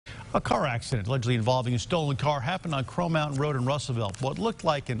A car accident allegedly involving a stolen car happened on Crow Mountain Road in Russellville. What looked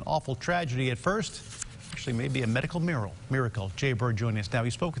like an awful tragedy at first actually may be a medical miracle. Jay Bird joining us now. He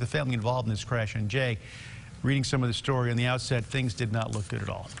spoke with the family involved in this crash. And Jay, reading some of the story on the outset, things did not look good at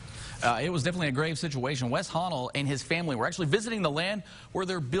all. It was definitely a grave situation. Wes Honnell and his family were actually visiting the land where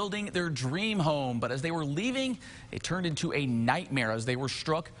they're building their dream home. But as they were leaving, it turned into a nightmare as they were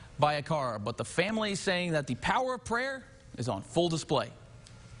struck by a car. But the family is saying that the power of prayer is on full display.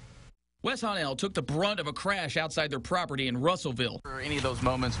 Wes Honnell took the brunt of a crash outside their property in Russellville. Any of those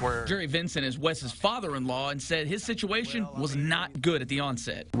moments where Jerry Vincent is Wes's father-in-law and said his situation was not good at the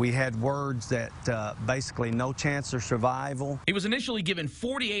onset. We had words that basically no chance of survival. He was initially given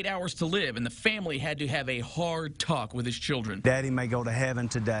 48 hours to live, and the family had to have a hard talk with his children. Daddy may go to heaven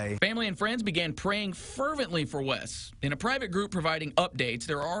today. Family and friends began praying fervently for Wes. In a private group providing updates,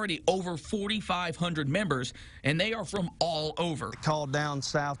 there are already over 4,500 members, and they are from all over. Called down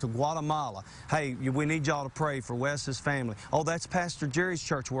south to Guatemala. Hey, we need y'all to pray for Wes's family. Oh, that's Pastor Jerry's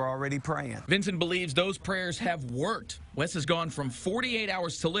church. We're already praying. Vincent believes those prayers have worked. Wes has gone from 48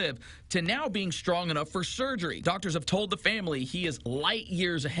 hours to live to now being strong enough for surgery. Doctors have told the family he is light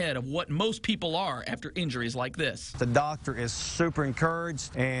years ahead of what most people are after injuries like this. The doctor is super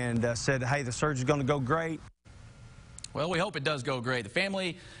encouraged and said, hey, the surgery's going to go great. Well, we hope it does go great. The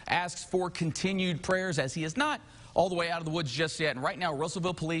family asks for continued prayers as he is not all the way out of the woods just yet. And right now,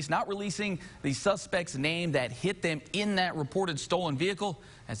 Russellville police not releasing the suspect's name that hit them in that reported stolen vehicle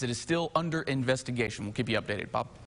as it is still under investigation. We'll keep you updated, Bob.